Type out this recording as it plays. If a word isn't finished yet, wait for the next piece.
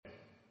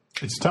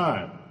It's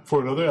time for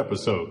another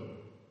episode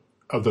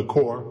of the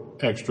Core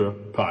Extra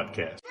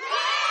Podcast.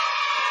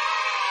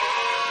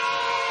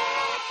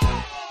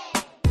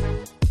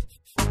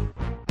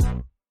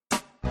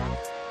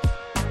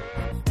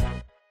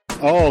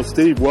 Oh,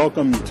 Steve,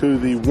 welcome to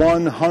the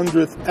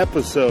 100th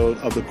episode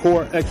of the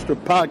Core Extra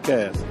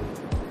Podcast.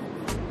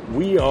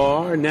 We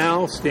are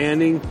now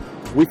standing,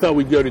 we thought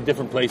we'd go to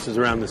different places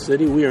around the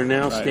city. We are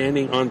now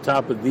standing on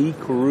top of the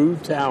Carew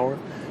Tower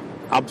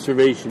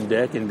observation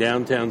deck in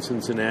downtown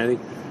Cincinnati.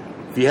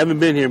 If you haven't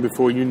been here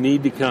before, you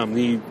need to come.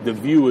 The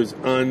view is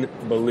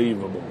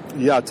unbelievable.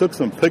 Yeah, I took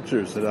some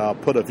pictures that I'll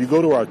put up. If you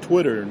go to our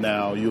Twitter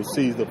now, you'll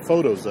see the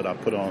photos that I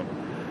put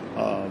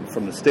on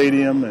from the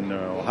stadium and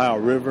the Ohio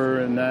River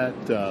and that.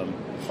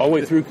 All the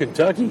way through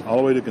Kentucky? All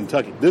the way to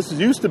Kentucky. This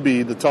used to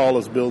be the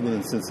tallest building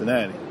in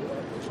Cincinnati.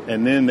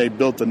 And then they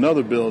built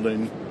another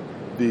building,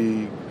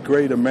 the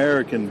Great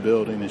American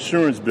Building,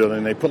 Insurance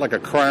Building. They put like a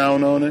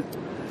crown on it,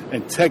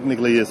 and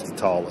technically it's the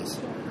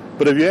tallest.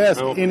 But if you ask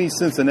any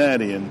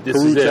Cincinnatian,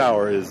 Carew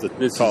Tower is the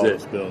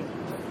tallest building.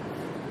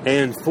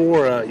 And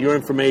for your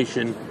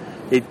information,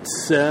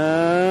 it's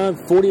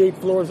 48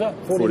 floors up.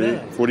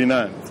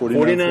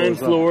 49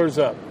 floors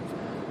up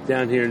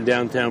down here in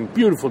downtown,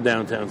 beautiful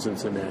downtown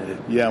Cincinnati.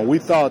 Yeah, we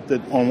thought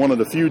that on one of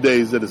the few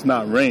days that it's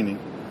not raining,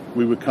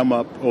 we would come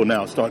up. Oh,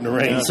 now it's starting to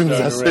rain. As soon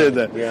as I said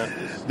that,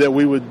 that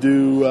we would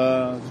do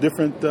a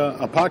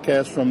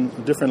podcast from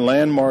different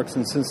landmarks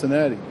in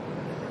Cincinnati.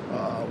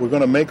 We're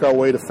going to make our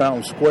way to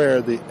Fountain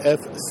Square. The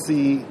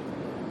FC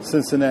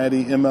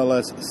Cincinnati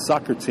MLS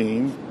soccer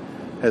team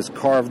has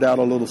carved out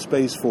a little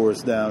space for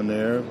us down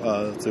there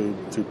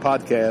to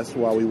podcast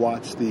while we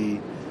watch the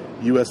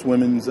U.S.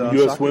 women's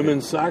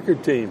soccer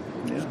team.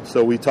 Yeah.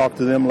 So we talked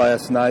to them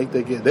last night.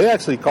 They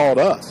actually called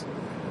us.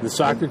 The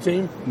soccer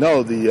team?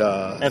 No, the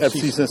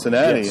FC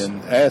Cincinnati,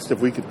 and asked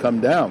if we could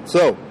come down.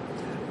 So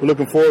we're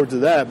looking forward to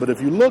that. But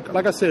if you look,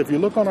 like I said, if you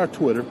look on our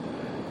Twitter,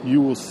 you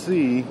will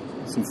see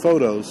some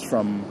photos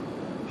from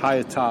high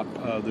atop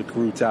the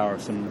Carew Tower,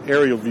 some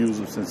aerial views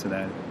of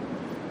Cincinnati.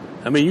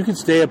 I mean, you can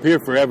stay up here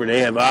forever.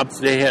 They have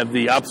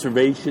the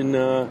observation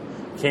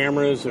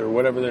cameras or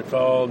whatever they're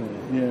called.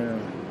 Yeah.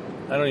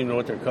 I don't even know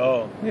what they're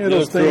called. Yeah,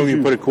 those things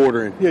you put a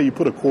quarter in. Yeah, you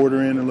put a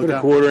quarter in and look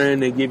out. Put a quarter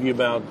in, they give you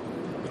about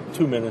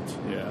 2 minutes.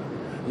 Yeah.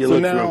 So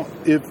now,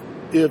 if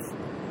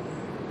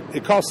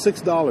it costs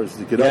 $6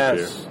 to get up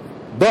here,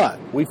 but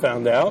we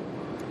found out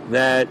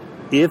that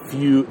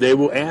they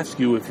will ask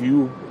you if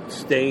you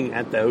staying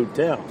at the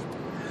hotel.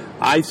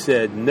 I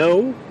said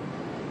no,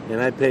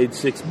 and I paid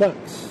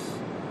 $6.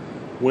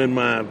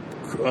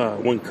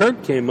 When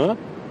Kurt came up,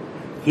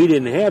 he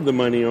didn't have the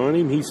money on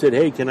him. He said,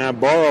 "Hey, can I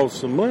borrow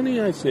some money?"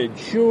 I said,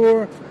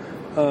 "Sure."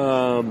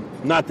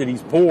 Not that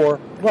he's poor.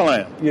 Well,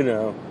 I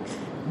am.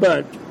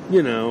 But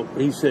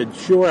he said,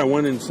 "Sure." I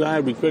went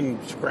inside. We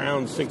couldn't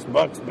scrounge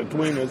 $6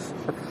 between us.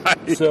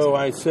 Right. So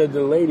I said to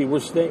the lady,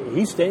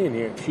 he's staying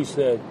here. She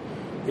said,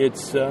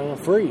 "It's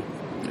free."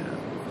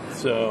 Yeah.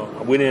 So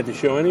we didn't have to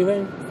show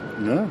anything?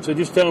 No. So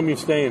just tell them you're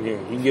staying here.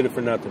 You can get it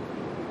for nothing.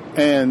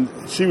 And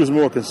she was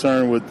more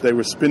concerned with, they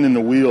were spinning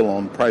the wheel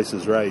on Price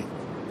is Right.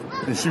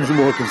 And she was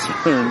more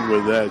concerned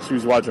with that. She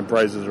was watching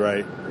Price is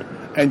Right.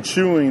 And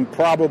chewing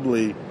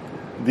probably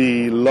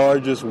the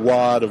largest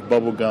wad of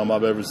bubble gum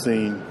I've ever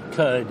seen.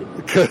 Cud.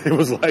 It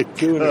was like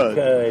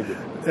cud.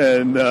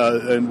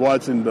 And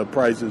watching the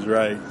Price is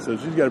Right. So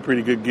she's got a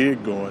pretty good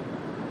gig going.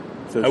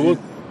 So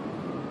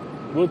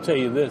we'll tell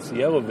you this,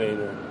 the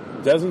elevator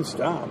doesn't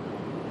stop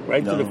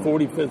right to the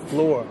 45th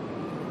floor.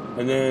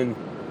 And then,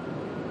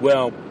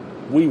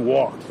 we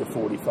walked the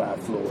 45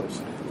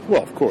 floors.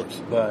 Well, of course.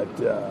 But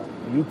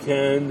you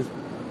can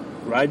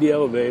ride the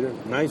elevator,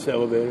 nice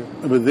elevator.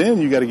 But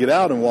then you got to get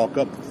out and walk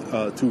up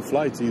 2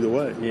 flights either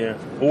way. Yeah.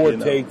 Or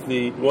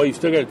you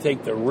still got to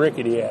take the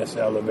rickety-ass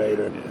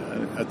elevator.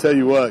 Yeah. I tell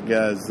you what,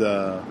 guys,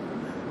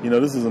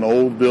 this is an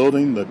old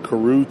building, the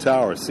Carew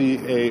Tower,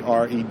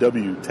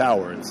 Carew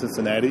Tower in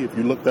Cincinnati. If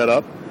you look that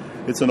up,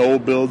 it's an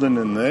old building,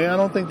 and I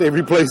don't think they've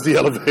replaced the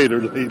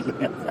elevator lately.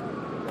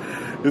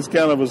 It's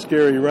kind of a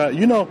scary ride.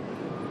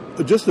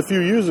 Just a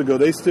few years ago,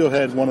 they still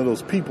had one of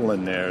those people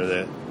in there,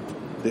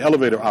 the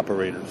elevator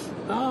operators.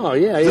 Oh,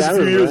 yeah. Just a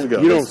few years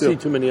ago. You don't see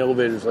too many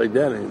elevators like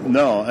that anymore.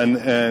 No, and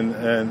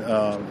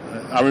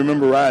I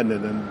remember riding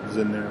it and it was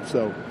in there.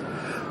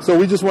 So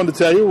we just wanted to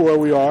tell you where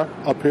we are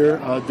up here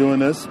doing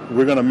this.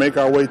 We're going to make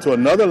our way to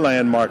another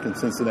landmark in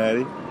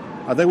Cincinnati.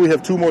 I think we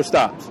have 2 more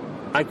stops.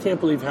 I can't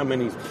believe how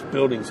many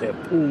buildings have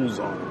pools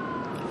on them.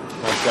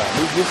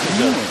 This is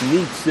a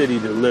neat city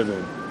to live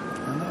in.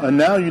 And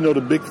now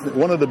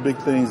one of the big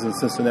things in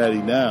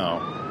Cincinnati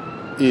now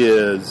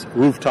is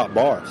rooftop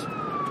bars.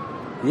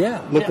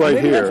 Yeah. Look right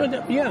here.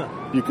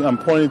 I'm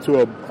pointing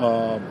to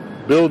a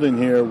building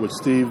here with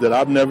Steve that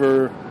I've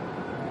never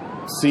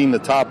seen the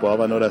top of.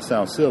 I know that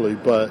sounds silly,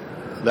 but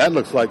that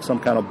looks like some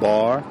kind of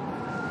bar.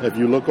 If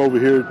you look over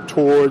here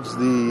towards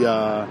the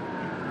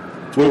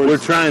We're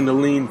trying to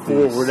lean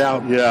forward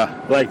out.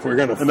 Yeah. Like we're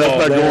going to fall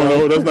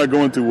down. That's not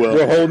going too well.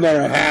 We're holding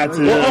our hats.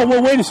 Yeah.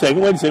 Well, wait a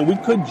second. We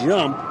could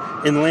jump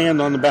and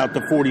land on about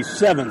the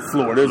 47th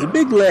floor. There's a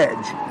big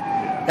ledge.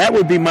 That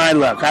would be my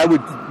luck. I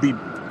would be,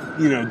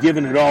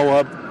 giving it all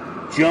up,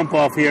 jump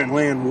off here and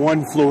land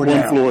one floor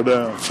down.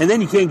 And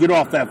then you can't get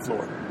off that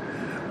floor.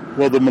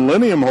 Well, the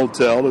Millennium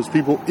Hotel, there's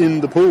people in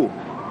the pool.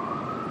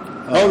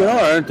 There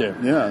are, aren't there?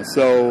 Yeah,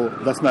 so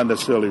that's not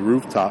necessarily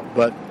rooftop,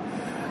 but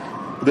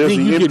there's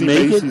the empty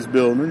Macy's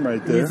building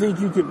right there. You think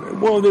you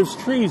could? Well, there's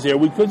trees there.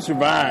 We could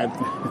survive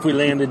if we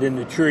landed in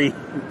the tree.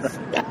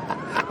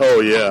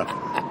 Oh, yeah.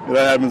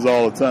 That happens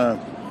all the time.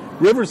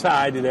 River's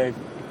high today.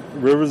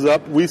 River's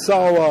up. We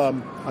saw,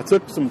 I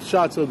took some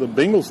shots of the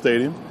Bengals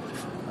Stadium.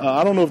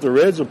 I don't know if the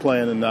Reds are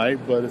playing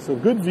tonight, but it's a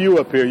good view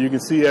up here. You can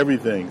see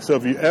everything. So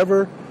if you're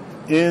ever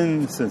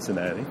in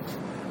Cincinnati,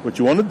 what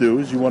you want to do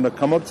is you want to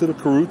come up to the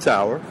Carew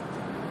Tower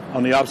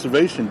on the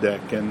observation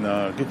deck and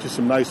get you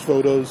some nice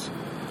photos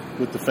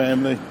with the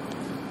family.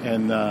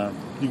 And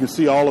you can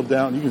see all of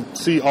down. You can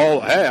see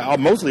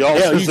mostly all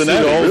Cincinnati. You see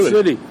the whole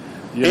city.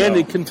 And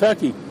in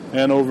Kentucky.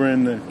 And over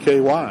in the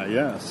KY,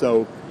 yeah.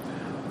 So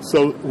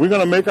we're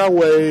going to make our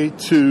way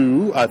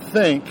to, I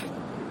think,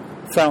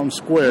 Fountain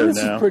Square now.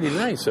 This is pretty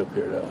nice up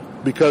here, though.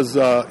 Because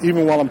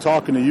even while I'm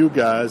talking to you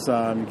guys,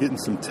 I'm getting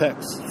some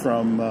texts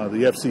from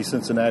the FC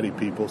Cincinnati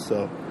people,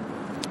 so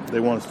they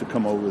want us to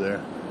come over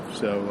there.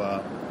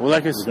 So we're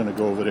going to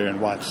go over there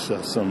and watch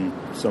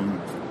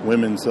some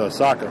women's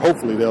soccer.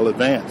 Hopefully they'll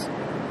advance.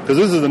 Because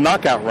this is the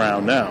knockout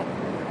round now.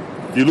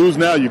 If you lose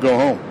now, you go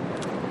home.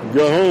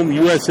 Go home.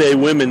 USA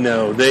women,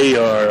 though, they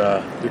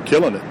are... they're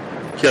killing it.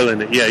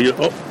 Killing it, yeah.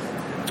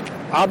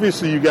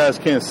 Obviously, you guys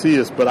can't see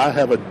us, but I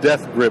have a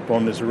death grip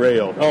on this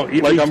rail. Oh, me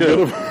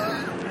too.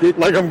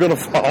 Like I'm going to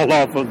fall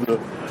off of the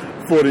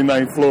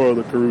 49th floor of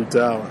the Carew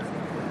Tower.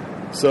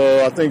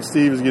 So I think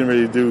Steve is getting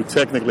ready to do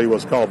technically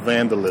what's called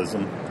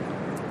vandalism.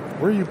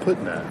 Where are you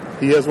putting that?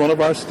 He has one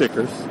of our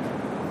stickers,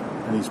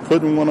 and he's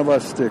putting one of our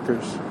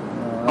stickers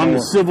on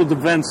the civil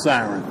defense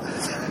siren.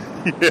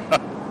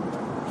 Yeah.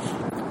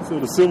 So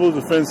the civil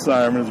defense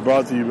siren is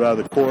brought to you by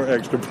the Core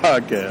Extra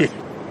Podcast.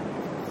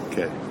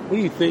 Okay. What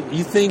do you think?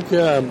 You think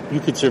you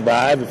could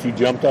survive if you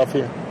jumped off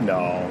here?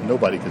 No,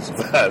 nobody could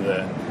survive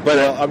that. But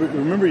I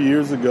remember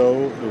years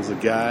ago, there was a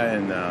guy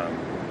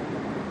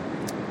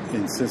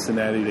in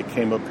Cincinnati that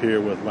came up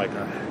here with like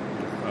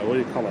what do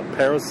you call it? A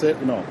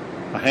parasite? No,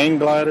 a hang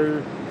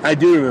glider. I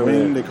do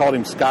remember that. They called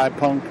him Sky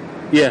Punk.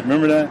 Yeah.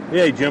 Remember that?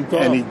 Yeah, he jumped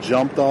off. And he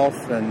jumped off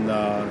and,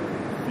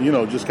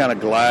 just kind of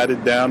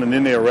glided down, and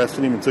then they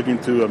arrested him and took him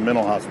to a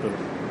mental hospital.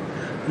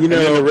 And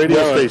then the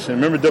radio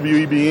station. Remember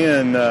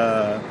WEBN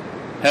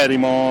had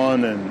him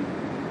on, and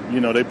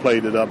they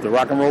played it up. The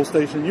rock and roll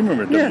station. You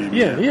remember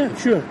WEBN? Yeah,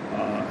 sure.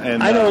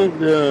 I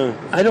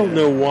don't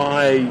know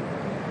why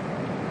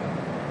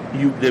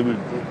they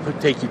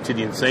would take you to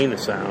the insane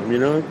asylum.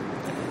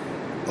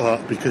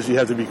 Because you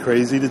have to be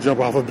crazy to jump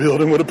off a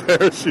building with a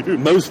parachute.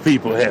 Most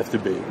people have to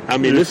be. I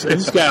mean,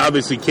 this guy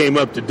obviously came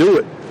up to do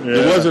it. Yeah.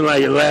 It wasn't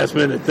like a last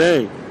minute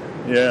thing.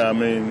 Yeah, I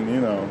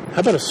mean, How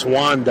about a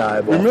swan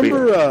dive?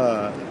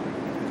 Remember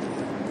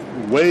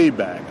way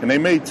back, and they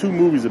made two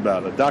movies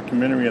about it, a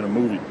documentary and a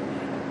movie.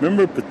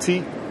 Remember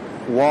Petite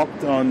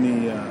walked on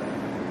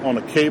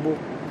a cable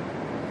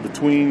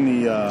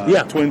between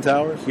the Twin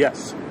Towers?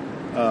 Yes.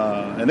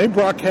 And they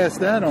broadcast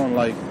that on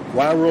like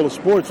Wide World of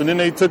Sports, and then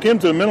they took him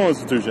to a mental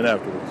institution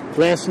afterwards.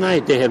 Last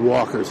night they had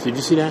walkers. Did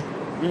you see that?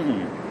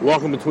 Mm-mm.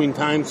 Walking between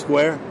Times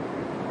Square.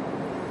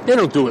 They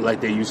don't do it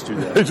like they used to,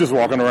 though. They're just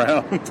walking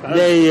around.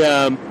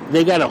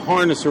 They got a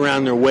harness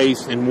around their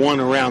waist and one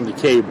around the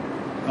cable.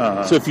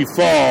 Uh-huh. So if you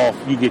fall,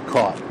 you get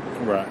caught.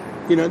 Right.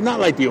 Not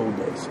like the old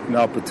days.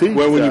 Now, Petite...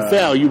 Where when you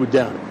fell, you were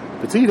down.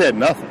 Petite had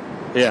nothing.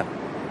 Yeah.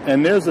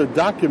 And there's a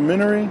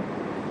documentary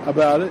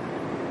about it.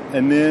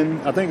 And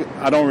then, I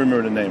don't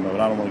remember the name of it.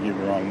 I don't want to give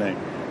the wrong name.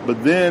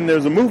 But then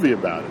there's a movie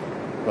about it.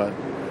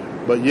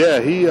 But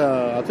yeah, he,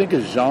 I think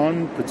it's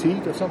Jean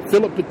Petit or something.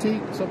 Philip Petit,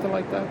 something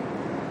like that.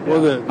 Yeah.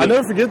 Well, I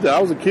never forget that. I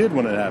was a kid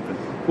when it happened.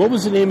 What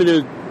was the name of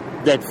the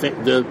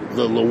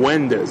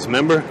Lowendas,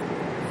 remember?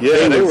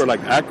 Yeah, they were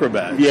like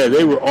acrobats. Yeah,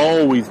 they were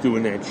always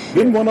doing that shit.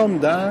 Didn't one of them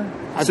die?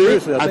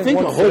 Seriously, I think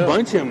a whole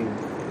bunch of them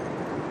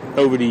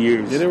over the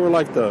years. Yeah, they were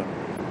like the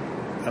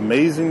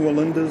Amazing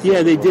Wallendas.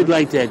 Yeah, they did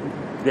like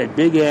that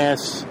big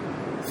ass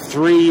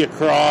 3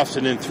 across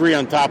and then 3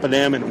 on top of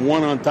them and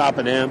 1 on top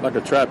of them. Like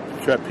a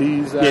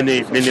trapeze. And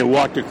they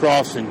walked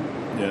across and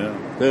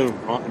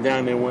boom,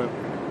 down they went.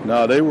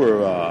 No, they were,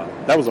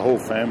 that was a whole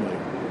family.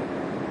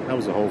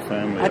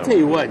 I tell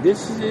you what,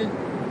 this is it.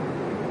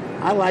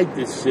 I like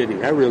this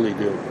city. I really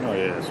do. Oh,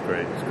 yeah, it's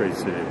great. It's a great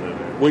city to live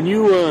in.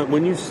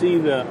 When you see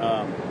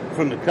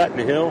from the cut in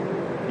the hill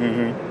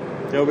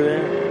over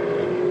there,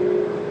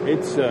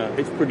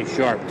 it's pretty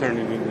sharp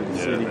turning into the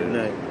city at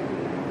night.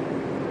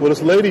 Well,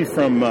 this lady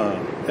from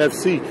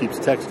FC keeps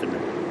texting me.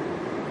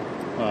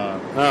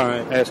 All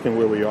right. Asking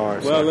where we are.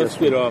 Well, let's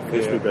get off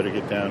here. I guess we better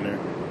get down there.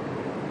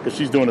 Because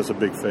she's doing us a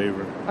big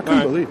favor. I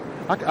couldn't believe it.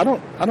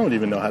 I don't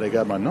even know how they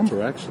got my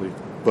number, actually.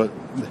 But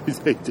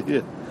they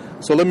did.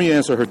 So let me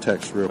answer her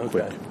text real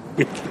quick.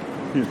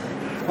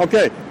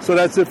 Okay, so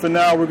that's it for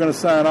now. We're going to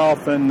sign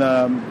off, and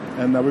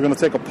we're going to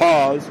take a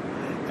pause,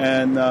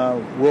 and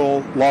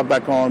we'll log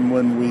back on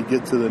when we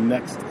get to the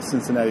next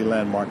Cincinnati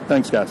landmark.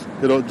 Thanks, guys.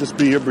 It'll just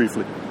be here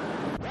briefly.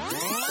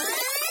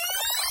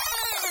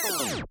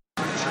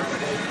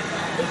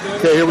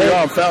 Okay, here we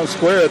are in Fountain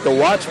Square at the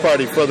watch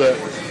party for the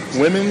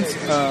women's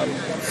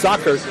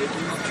soccer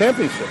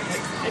championship.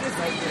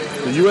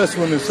 The U.S.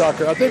 women's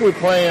soccer. I think we're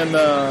playing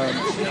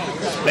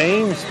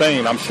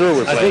Spain. I'm sure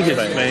we're playing Spain. I think it's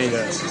Spain.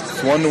 Yeah.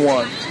 It's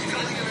 1-1.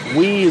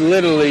 We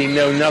literally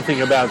know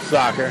nothing about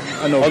soccer.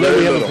 I know although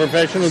we have little. a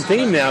professional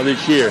team now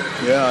this year.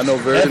 Yeah, I know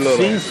very little.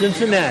 FC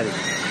Cincinnati,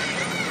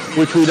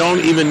 which we don't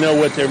even know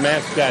what their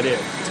mascot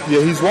is.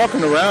 Yeah, he's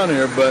walking around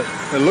here, but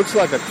it looks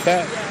like a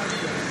cat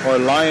or a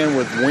lion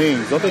with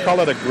wings. Don't they call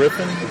it a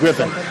griffin?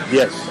 Griffin,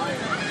 yes.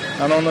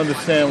 I don't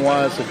understand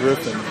why it's a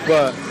griffin,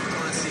 but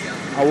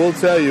I will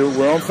tell you,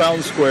 we're on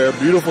Fountain Square,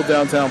 beautiful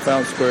downtown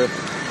Fountain Square,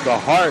 the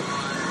heart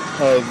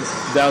of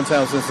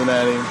downtown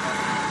Cincinnati,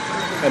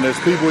 and there's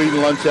people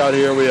eating lunch out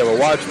here. We have a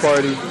watch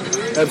party.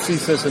 FC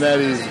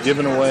Cincinnati is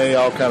giving away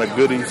all kind of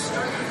goodies,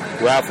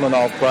 raffling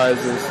off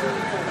prizes,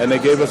 and they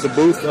gave us a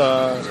booth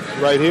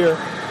right here.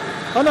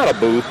 Well, not a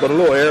booth, but a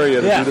little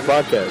area to do the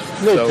podcast.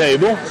 Little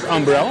table,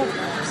 umbrella.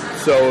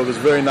 So it was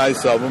very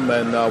nice of them,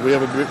 and we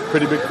have a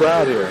pretty big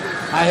crowd here.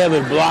 I have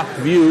a blocked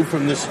view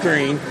from the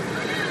screen.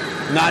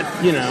 Not,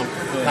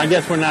 I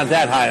guess we're not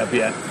that high up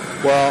yet.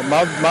 Well,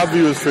 my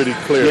view is pretty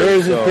clear.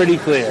 Yours is pretty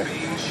clear.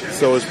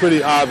 So it's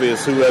pretty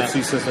obvious who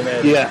FC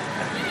Cincinnati. Yeah.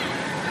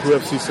 Who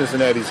FC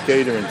Cincinnati's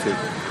catering to.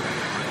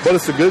 But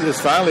it's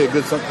finally a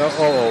good. The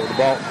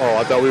ball. Oh,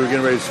 I thought we were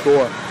getting ready to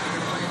score.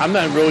 I'm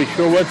not really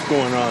sure what's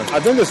going on. I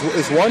think it's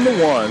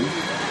 1-1.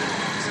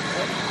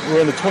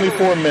 We're in the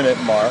 24-minute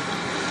mark.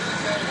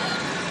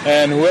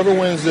 And whoever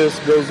wins this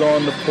goes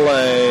on to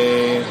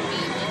play,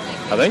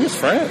 I think it's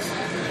France.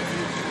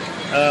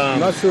 I'm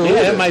not sure who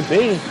it might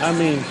be. I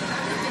mean,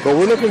 but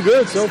we're looking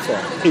good so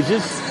far.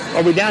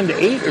 Are we down to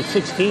 8 or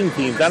 16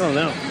 teams? I don't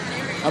know.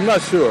 I'm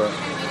not sure.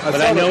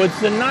 But I know it's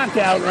the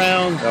knockout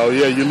round. Oh,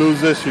 yeah, you lose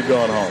this, you're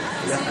going home.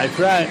 Yeah, that's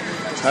right.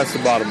 That's the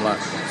bottom line.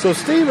 So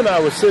Steve and I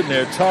were sitting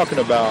there talking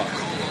about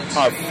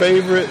our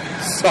favorite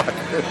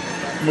soccer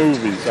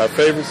movies, And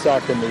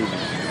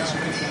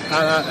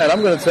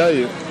I'm going to tell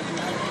you,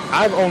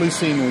 I've only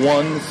seen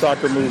one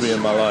soccer movie in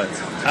my life.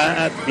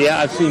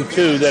 I've seen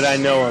 2 that I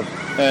know of.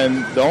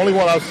 And the only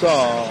one I've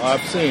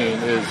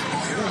seen is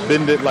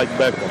Bend It Like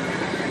Beckham.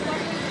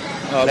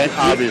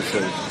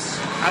 Obviously.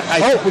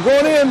 We're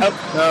going in. No.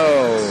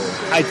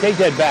 I take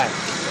that back.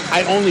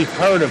 I only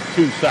heard of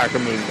 2 soccer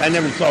movies. I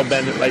never saw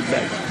Bend It Like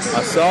Beckham.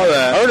 I saw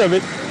that. Heard of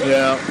it.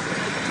 Yeah.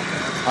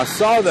 I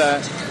saw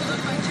that,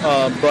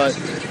 but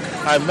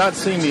I've not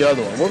seen the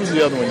other one. What was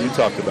the other one you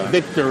talked about?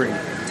 Victory.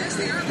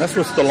 That's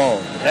with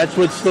Stallone.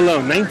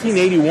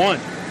 1981.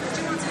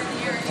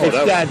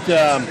 It's got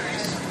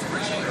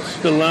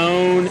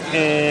Stallone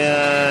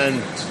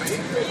and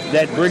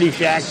that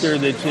British actor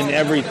that's in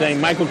everything,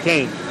 Michael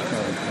Caine.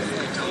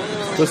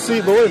 But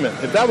wait a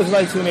minute. If that was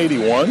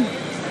 1981,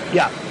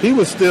 yeah, he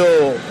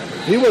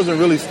wasn't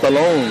really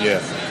Stallone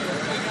yet.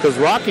 Because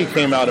Rocky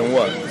came out in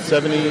what,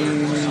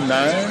 79,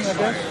 I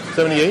guess?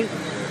 78?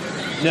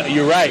 No,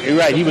 you're right.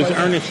 He was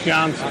Ernest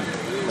Johnson.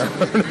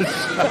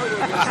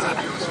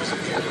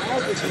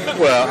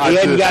 Well, he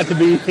hadn't got to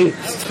be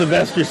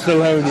Sylvester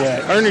Stallone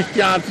yet. Ernest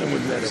Johnson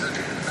was in it.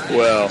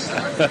 Well,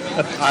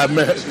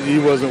 he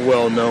wasn't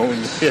well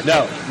known.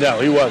 No,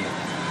 he wasn't.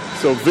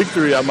 So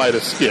Victory, I might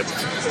have skipped.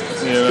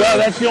 Well,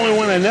 that's the only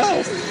one I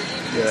know.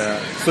 Yeah.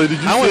 So did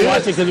you? I only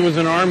watched it because it was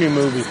an Army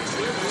movie.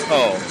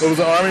 Oh, it was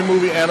an Army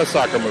movie and a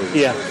soccer movie.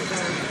 Yeah.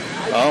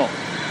 Oh,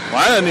 well,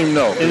 I didn't even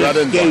know.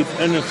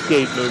 An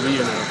escape movie,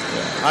 Yeah.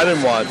 I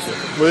didn't watch it.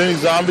 Were there any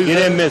zombies? You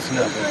didn't miss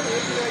nothing.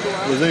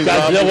 Was any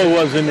Godzilla zombies?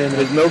 Wasn't in it.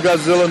 There's no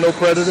Godzilla, no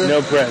Predator?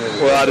 No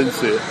Predator. Well, I didn't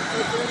see it.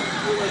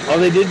 Oh,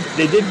 they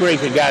did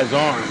break a guy's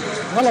arm.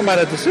 Well, I might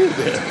have to see it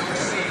then.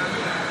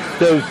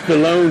 So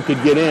Stallone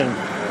could get in.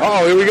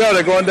 Oh, here we go.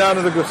 They're going down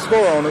to the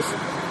score on us.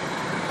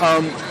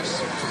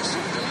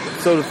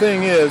 So the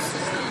thing is,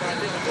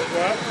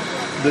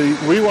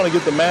 we want to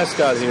get the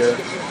mascot here.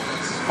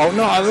 Oh,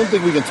 no, I don't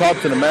think we can talk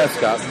to the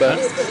mascot, but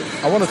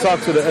I want to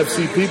talk to the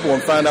FC people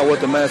and find out what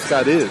the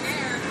mascot is.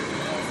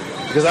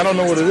 Because I don't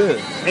know what it is.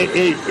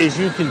 As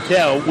you can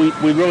tell, we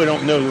really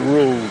don't know the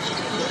rules.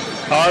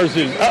 Ours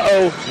is,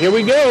 here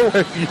we go.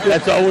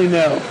 That's all we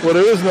know. Well,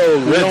 there is no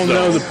We don't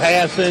know the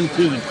passing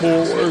to the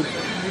forward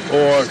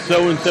or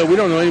so-and-so. We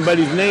don't know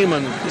anybody's name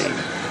on the team.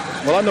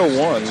 Well, I know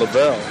one,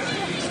 Lavelle.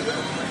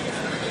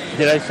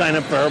 Did I sign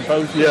up for her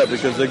post? Yeah,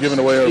 because they're giving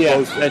away her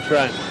post. Yeah, that's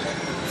right.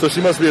 So she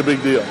must be a big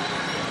deal.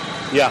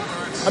 Yeah.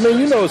 I mean,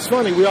 it's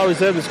funny. We always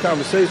have this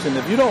conversation.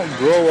 If you don't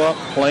grow up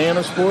playing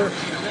a sport,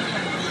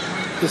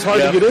 it's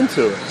hard to get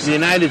into it. The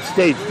United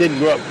States didn't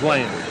grow up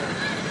playing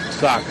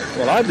soccer.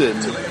 Well, I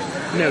didn't.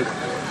 No.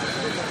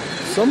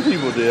 Some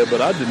people did,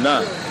 but I did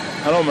not.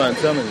 I don't mind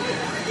telling you.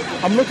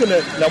 I'm looking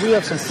at, now we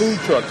have some food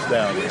trucks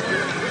down here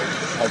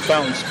on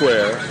Fountain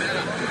Square,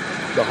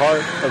 the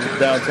heart of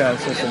downtown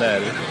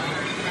Cincinnati.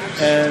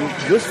 And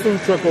this food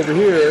truck over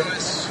here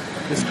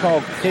is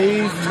called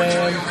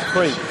Caveman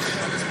Crepes.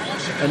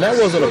 And that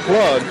wasn't a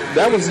plug.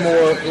 That was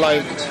more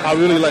like, I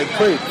really like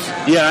crepes.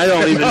 Yeah, I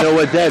don't even know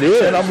what that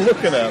is. And I'm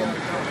looking at them.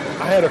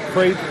 I had a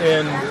crepe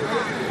in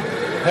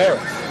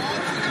Paris.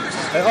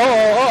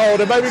 And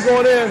they might be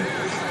going in.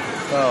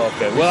 Oh,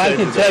 okay. Well, I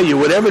can tell you,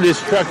 whatever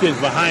this truck is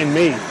behind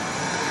me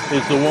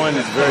is the one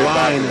that's very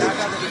popular.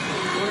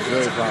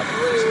 Very popular.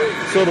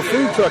 So the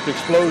food truck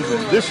explosion,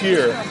 this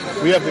year,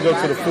 we have to go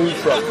to the food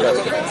truck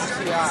festival.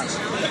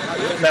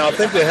 Now, I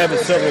think they have it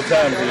several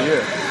times a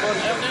year.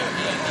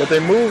 But they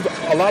moved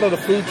a lot of the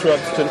food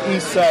trucks to the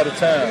east side of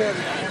town.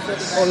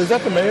 Oh, is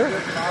that the mayor?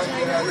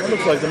 That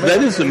looks like the mayor.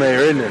 That is the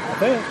mayor, isn't it? I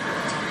think.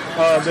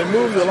 They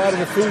moved a lot of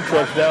the food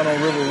trucks down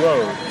on River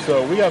Road.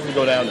 So we have to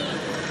go down there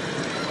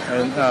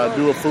and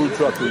do a food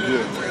truck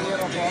review.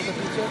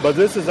 But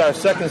this is our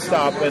second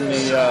stop in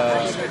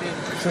the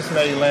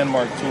Cincinnati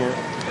Landmark Tour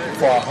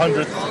for our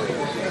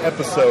 100th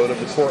episode of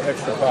the Core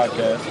Extra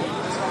podcast.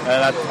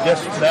 And I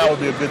guess now would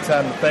be a good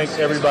time to thank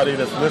everybody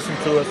that's listened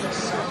to us,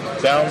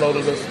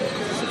 downloaded us,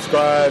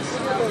 subscribed,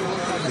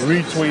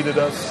 retweeted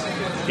us.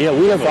 Yeah,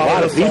 we have a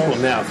lot of people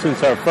now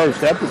since our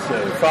first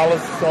episode. Follow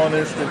us on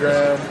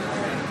Instagram.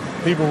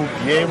 People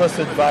who gave us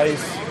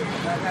advice,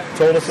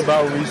 told us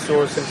about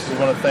resources. We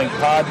want to thank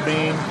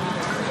Podbean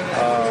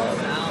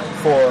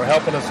for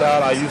helping us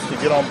out. I used to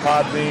get on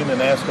Podbean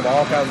and ask them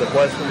all kinds of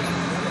questions,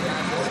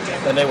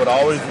 and they would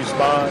always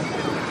respond.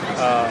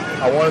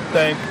 I want to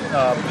thank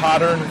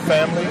Podern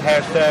Family,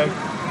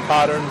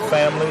 #Podern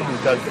Family,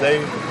 because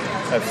they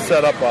have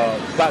set up a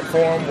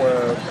platform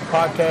where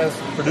podcast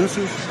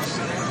producers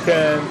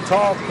can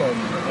talk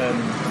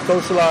and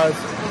socialize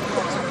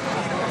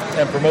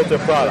and promote their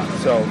product.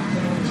 So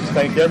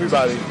thank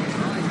everybody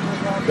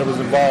that was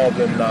involved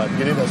in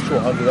getting us to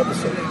 100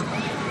 episodes.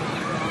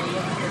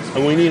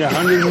 And we need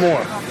 100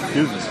 more.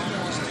 Excuse me.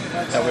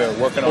 And we're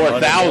working on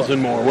 1,000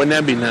 more. Wouldn't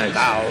that be nice?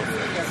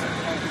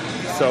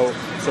 So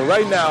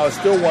right now it's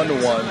still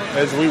 1-to-1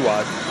 as we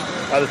watch.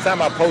 By the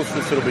time I post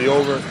this, it'll be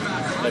over,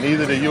 and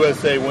either the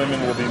USA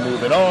women will be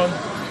moving on,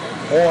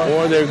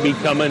 or they'll be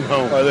coming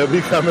home. If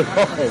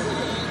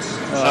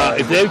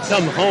they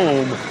come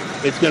home,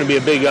 it's going to be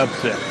a big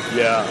upset.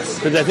 Yeah.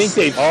 Because I think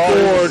they've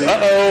scored.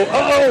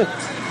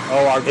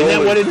 Oh, our goalie. Isn't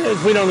that what it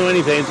is? We don't know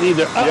anything. It's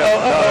either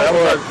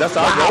that's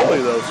our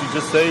goalie, though. She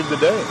just saved the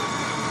day.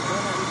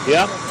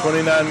 Yeah.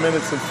 29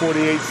 minutes and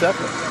 48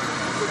 seconds.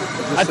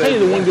 I'll tell you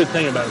the one good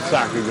thing about a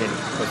soccer game.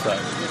 What's that?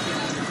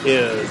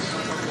 Is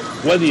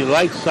whether you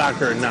like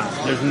soccer or not,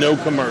 there's no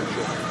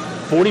commercial.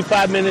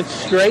 45 minutes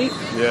straight.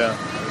 Yeah.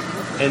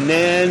 And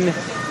then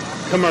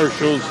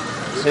commercials.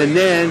 And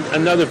then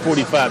another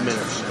 45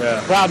 minutes.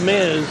 Yeah. Problem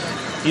is,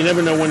 you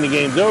never know when the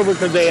game's over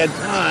because they had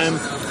time,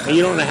 and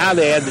you don't know how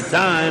they had the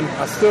time.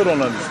 I still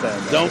don't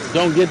understand that.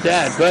 Don't get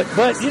that.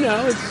 But you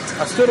know,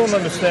 I still don't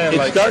understand.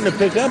 It's starting to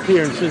pick up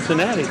here in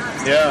Cincinnati.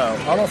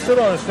 Yeah, still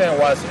don't understand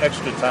why it's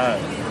extra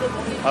time.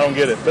 I don't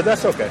get it, but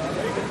that's okay.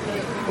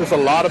 There's a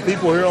lot of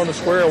people here on the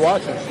square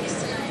watching.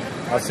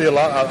 I see a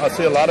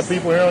lot of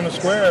people here on the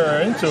square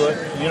are into it.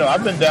 You know,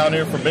 I've been down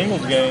here for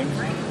Bengals games.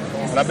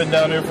 And I've been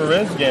down here for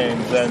Reds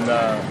games, and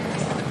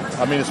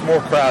I mean, it's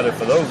more crowded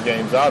for those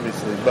games,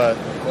 obviously, but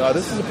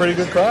this is a pretty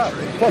good crowd.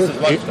 Plus, it's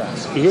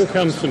lunchtime. Here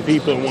comes some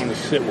people that want to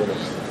sit with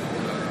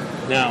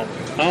us. Now,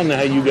 I don't know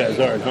how you guys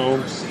are at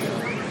home.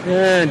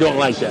 I don't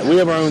like that. We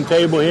have our own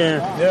table here.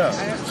 Yeah.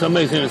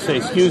 Somebody's going to say,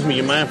 excuse me,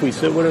 you mind if we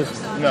sit with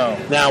us? No.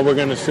 Now we're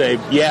going to say,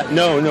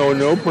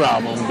 no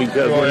problem,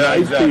 because we're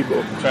nice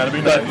people. Trying to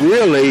be nice. But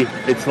really,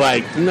 it's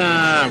like,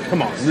 nah,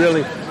 come on,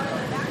 really?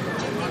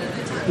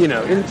 You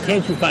know,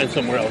 can't you find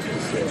somewhere else to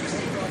sit?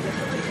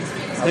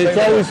 And it's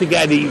always the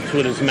guy that eats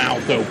with his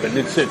mouth open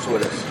that sits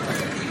with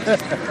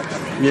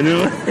us. You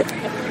know?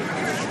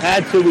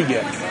 That's who we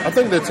get. I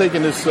think they're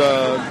taking this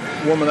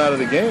woman out of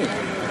the game.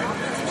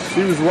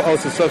 She was,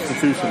 it's a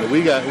substitution.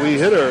 We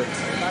hit her,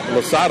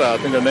 Lasada, I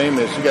think her name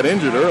is. She got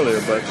injured earlier,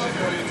 but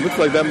it looks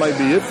like that might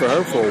be it for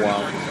her for a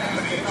while.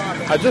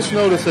 I just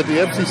noticed that the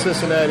FC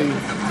Cincinnati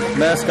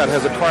mascot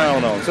has a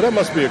crown on, so that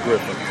must be a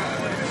griffin.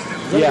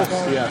 Yeah.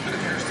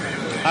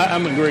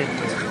 I'm agreeing.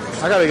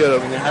 I gotta get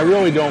I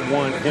really don't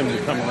want him to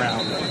come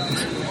around.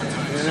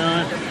 You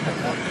know?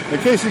 In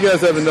case you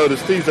guys haven't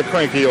noticed, Steve's a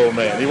cranky old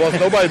man. He wants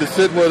nobody to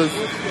sit with us.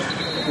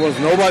 He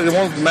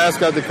wants the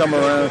mascot to come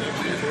around.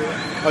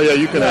 Oh yeah,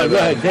 you can have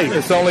that. Go ahead,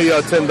 it's only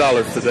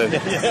 $10 today.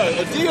 Yeah,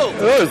 a deal.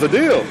 Oh, it's a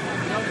deal.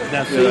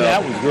 Now see,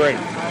 that was great.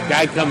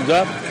 Guy comes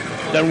up,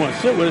 doesn't want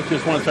to sit with us,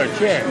 just wants our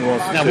chair.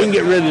 Now we can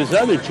get rid of this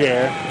other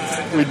chair.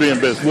 We'd be in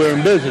business. We're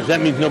in business.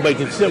 That means nobody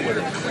can sit with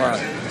us. All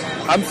right.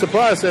 I'm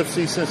surprised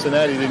FC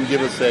Cincinnati didn't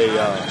give us a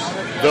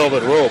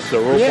velvet rope.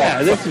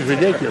 This is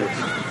ridiculous.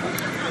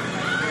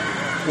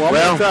 Well, I'm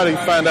going to try to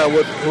find out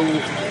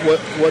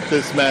what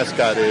this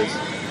mascot is.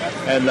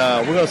 And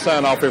we're going to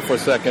sign off here for a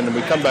second, and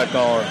we come back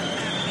on.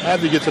 I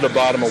have to get to the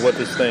bottom of what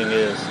this thing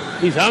is.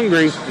 He's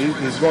hungry.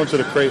 He's going to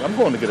the crate. I'm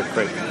going to get a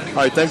crate. All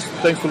right, thanks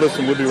for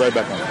listening. We'll be right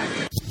back on.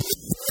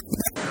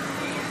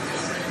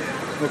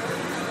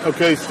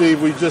 Okay,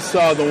 Steve, we just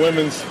saw the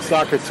women's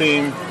soccer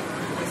team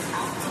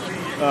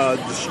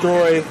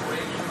destroy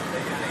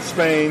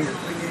Spain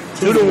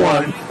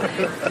 2-1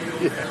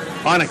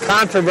 on a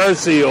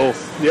controversial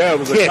it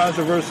was kick. A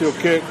controversial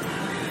kick.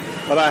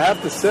 But I have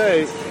to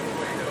say,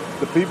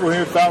 the people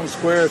here at Fountain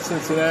Square at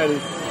Cincinnati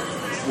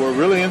were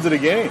really into the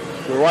game.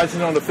 We were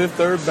watching on the Fifth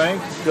Third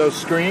Bank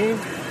screen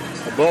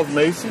above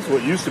Macy's,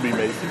 what used to be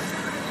Macy's.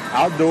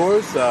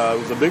 Outdoors, it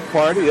was a big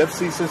party.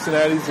 FC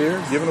Cincinnati's here,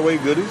 giving away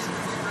goodies.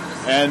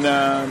 And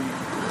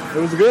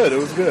it was good. It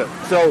was good.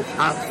 So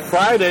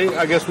Friday,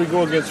 I guess we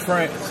go against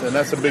France, and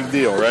that's a big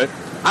deal, right?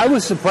 I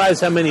was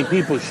surprised how many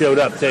people showed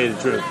up, to tell you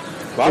the truth.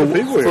 A lot of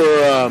people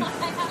for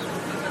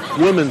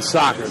women's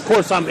soccer. Of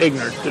course, I'm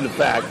ignorant to the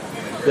fact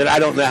that I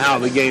don't know how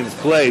the game's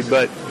played,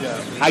 but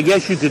I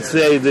guess you could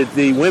say that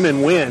the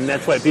women win.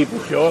 That's why people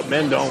show up.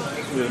 Men don't.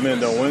 The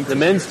men don't win. The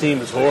men's team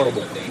is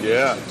horrible.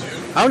 Yeah.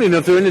 I don't even know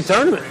if they're in the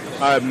tournament.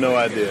 I have no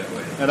idea.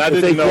 And I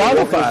didn't know what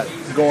was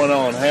going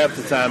on half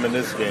the time in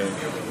this game.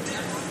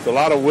 A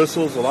lot of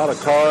whistles, a lot of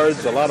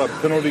cards, a lot of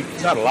penalty,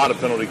 not a lot of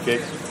penalty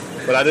kicks,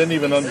 but I didn't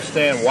even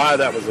understand why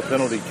that was a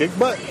penalty kick.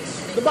 But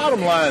the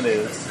bottom line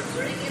is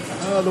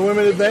the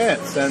women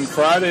advance, and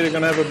Friday they're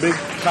going to have a big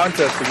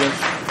contest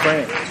against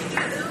France.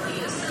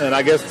 And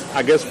I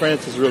guess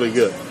France is really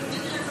good.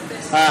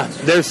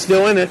 They're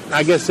still in it.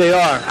 I guess they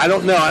are. I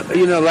don't know.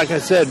 You know, like I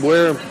said,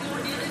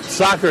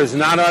 soccer is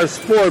not our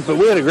sport, but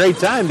we had a great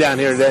time down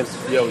here today.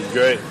 Yeah, it was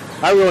great.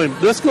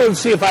 Let's go and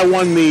see if I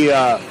won the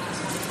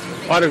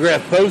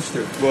autographed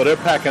poster. Well, they're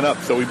packing up,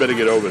 so we better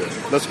get over there.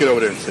 Let's get over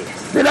there and see.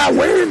 Did I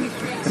win?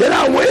 Did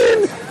I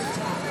win?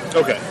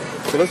 Okay,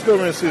 so let's go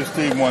over and see if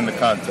Steve won the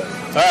contest.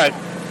 All right,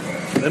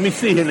 let me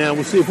see here now.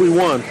 We'll see if we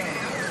won.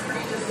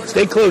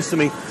 Stay close to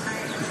me.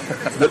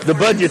 The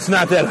budget's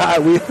not that high.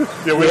 We don't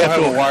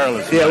have a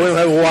wireless mic. Yeah, we don't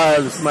have a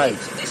wireless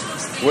mics.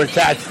 We're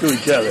attached to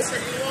each other.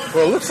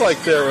 Well, it looks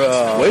like they're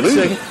Wait a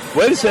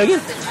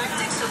second.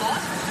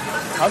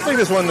 I think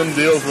it's one of them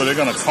deals where they're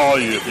going to call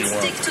you if you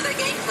want.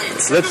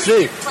 Let's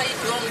see. You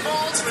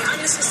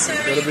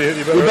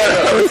better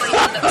hurry.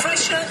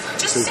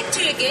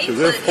 Because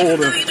they're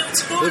folding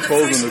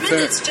the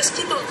tent.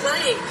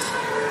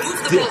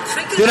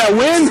 Did I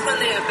win?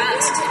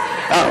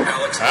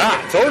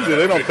 I told you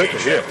they don't pick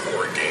it here.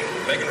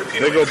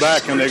 They go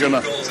back and they're going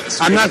to...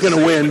 I'm not going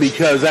to win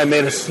because I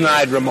made a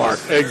snide remark.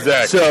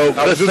 Exactly. So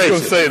I was just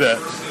going to say that.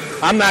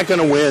 I'm not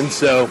going to win,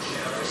 so...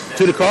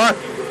 To the car?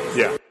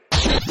 Yeah.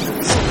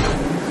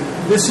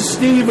 This is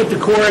Steve with the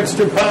Core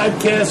Extra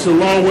Podcast,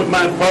 along with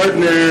my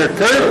partner,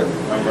 Kurt.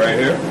 I'm right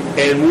here.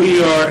 And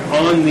we are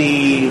on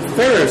the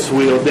Ferris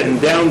wheel in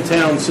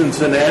downtown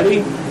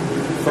Cincinnati.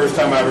 First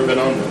time I've ever been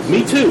on this.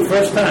 Me too,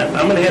 first time.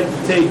 I'm going to have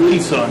to take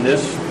Lisa on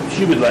this.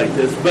 She would like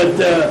this. But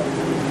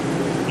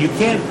you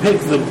can't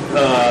pick the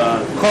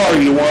car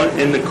you want,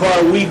 and the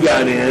car we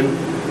got in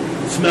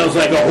smells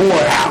like a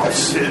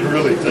whorehouse. It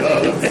really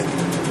does.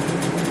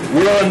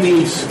 We're on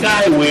the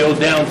Sky Wheel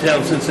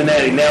downtown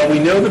Cincinnati. Now, we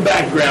know the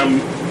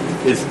background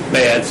is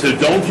bad, so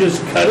don't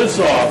just cut us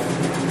off.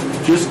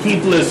 Just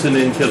keep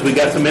listening, because we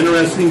got some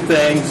interesting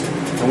things,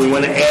 and we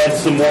want to add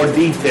some more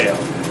detail.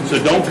 So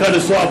don't cut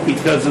us off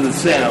because of the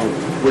sound.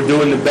 We're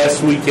doing the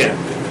best we can.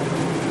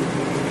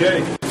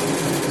 Okay.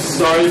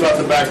 Sorry about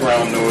the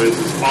background noise.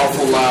 It's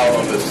awful loud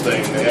on this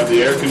thing. They have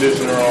the air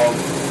conditioner on,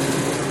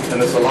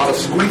 and there's a lot of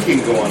squeaking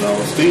going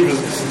on. Steve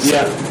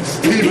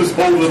is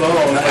holding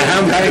on.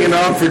 I'm hanging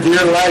on for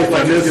dear life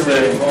on this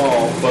thing.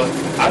 But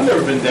I've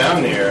never been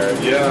down here.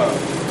 Yeah.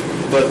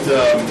 But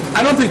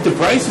I don't think the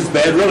price is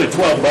bad. Really,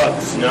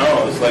 $12.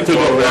 No, it's like to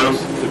go around.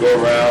 To go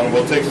around.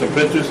 We'll take some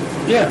pictures.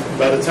 Yeah.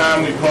 By the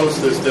time we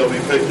post this, there'll be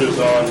pictures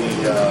on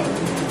the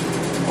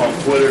on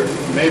Twitter,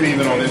 maybe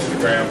even on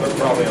Instagram, but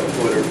probably on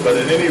Twitter. But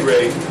at any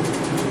rate,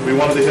 we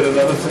wanted to hit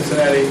another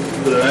Cincinnati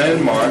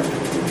landmark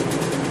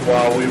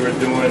while we were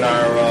doing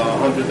our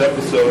 100th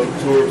episode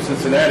tour of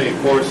Cincinnati. Of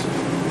course,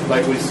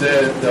 like we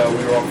said,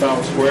 we were on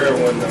Fountain Square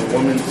when the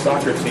women's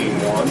soccer team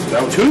won. So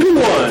that was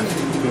 2-1.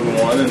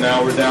 2-1, and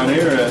now we're down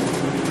here.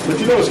 But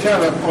you know, it's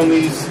kind of on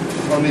these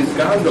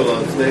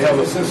gondolas. They have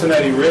a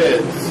Cincinnati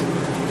Reds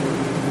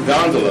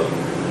gondola,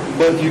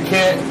 but you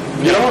can't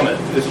get on it.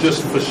 It's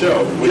just for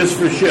show. Just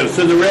for show.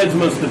 So the Reds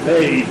must have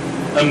paid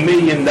 $1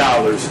 million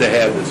to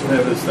have this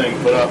thing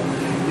put up.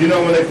 You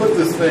know, when they put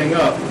this thing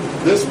up,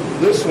 this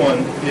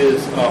one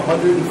is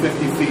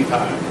 150 feet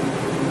high.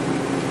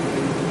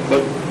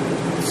 But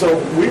so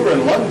we were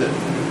in London.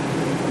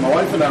 My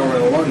wife and I were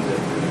in London,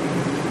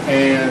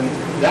 and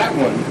that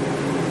one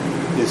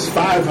is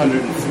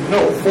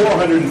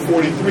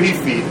 443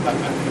 feet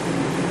high.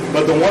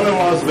 But the one in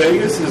Las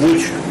Vegas is...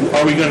 Which,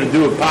 are we going to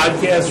do a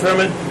podcast from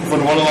it? For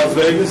the one in Las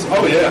Vegas?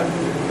 Oh, yeah.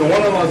 The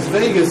one in Las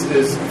Vegas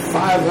is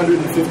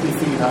 550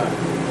 feet high.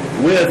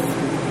 With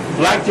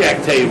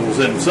blackjack tables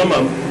and some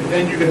of them.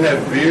 And you can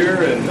have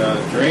beer and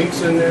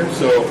drinks in there.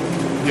 So,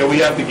 yeah, we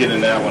have to get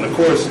in that one. Of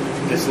course,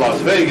 it's Las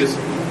Vegas.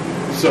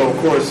 So, of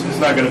course, it's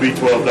not going to be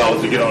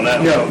 $12 to get on that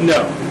one.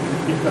 No.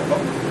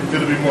 It's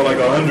going to be more like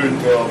 $112 to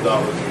get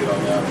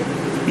on that one.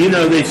 You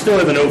know, they still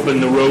haven't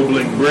opened the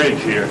Roebling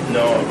Bridge here.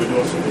 No, we're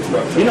doing some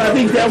construction. You know, I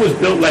think that was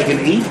built like in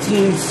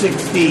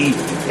 1868,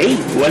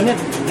 wasn't it?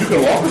 You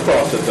can walk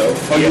across it, though.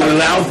 Oh, you're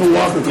allowed to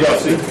walk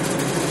across it?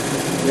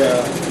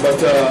 Yeah,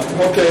 but,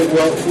 okay,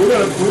 well, we're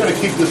gonna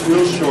keep this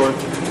real short.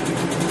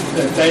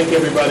 And thank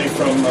everybody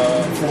for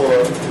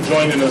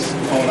joining us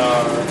on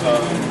our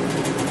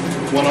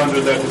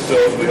 100th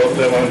episode. We hope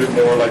to have 100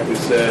 more, like we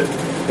said.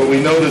 But we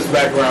know this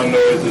background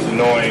noise is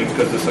annoying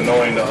because it's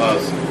annoying to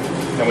us.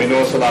 And we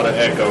know it's a lot of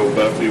echo,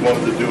 but we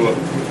wanted to do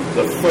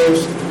the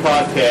first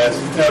podcast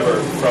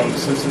ever from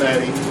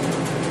Cincinnati,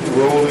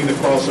 rolling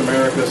across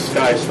America,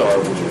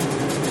 SkyStar.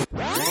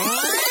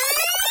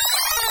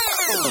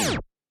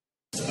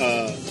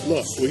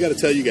 Look, we got to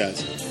tell you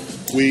guys.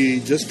 We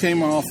just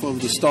came off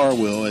of the Star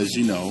Wheel, as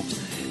you know,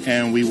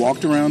 and we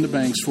walked around the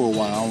banks for a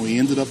while. We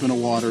ended up in a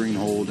watering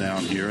hole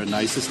down here, a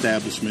nice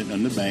establishment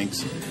on the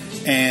banks.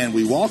 And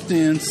we walked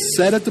in,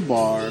 sat at the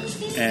bar,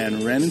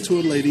 and ran into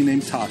a lady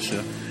named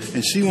Tasha,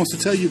 and she wants to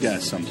tell you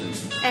guys something.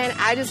 And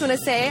I just want to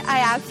say I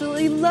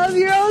absolutely love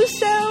your own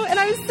show, and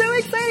I'm so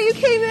excited you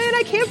came in.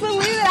 I can't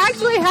believe it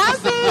actually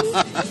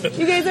happened.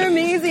 You guys are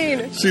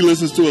amazing. She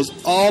listens to us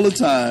all the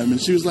time, and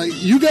she was like,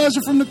 "You guys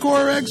are from the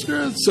Core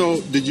Extra."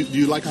 So, do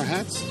you like our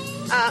hats?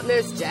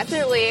 Most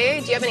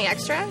definitely. Do you have any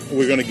extra?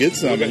 We're gonna get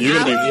some, and you're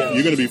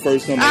gonna be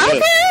first on the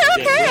list.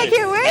 Okay, I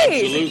can't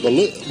wait. Absolutely. But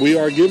look, we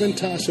are giving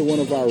Tasha one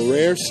of our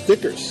rare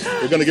stickers.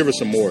 We're gonna give her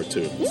some more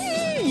too.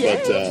 Yeah.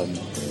 But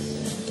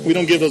we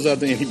don't give those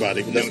out to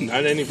anybody. No,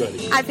 not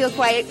anybody. I feel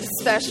quite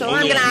special. Only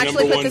I'm going to our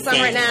actually number put this one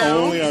on right fan. now.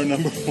 Only our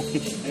number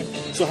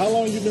one. So how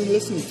long have you been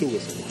listening to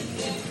us?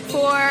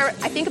 For,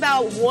 I think,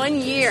 about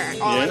 1 year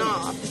on and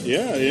off.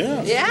 Yeah.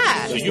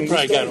 Yeah. So you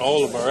probably got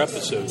all of our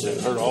episodes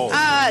and heard all of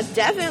them.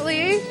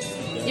 Definitely.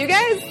 You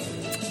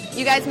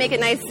guys make it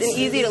nice and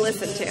easy to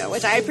listen to,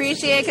 which I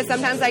appreciate because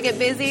sometimes I get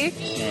busy.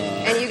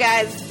 And you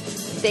guys,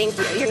 thank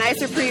you. You're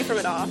nice reprieve from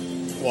it all.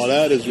 Well,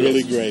 that is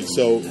really great.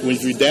 So when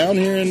you're down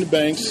here in the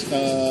banks,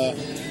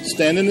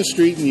 stand in the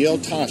street and yell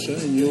Tasha,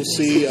 and you'll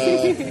see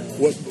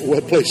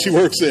what place she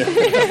works in.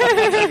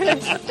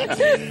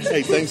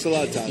 Hey, thanks a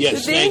lot, Tasha.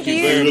 Yes, thank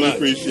you very much. much.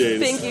 Really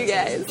appreciate it. Thank you,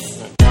 guys.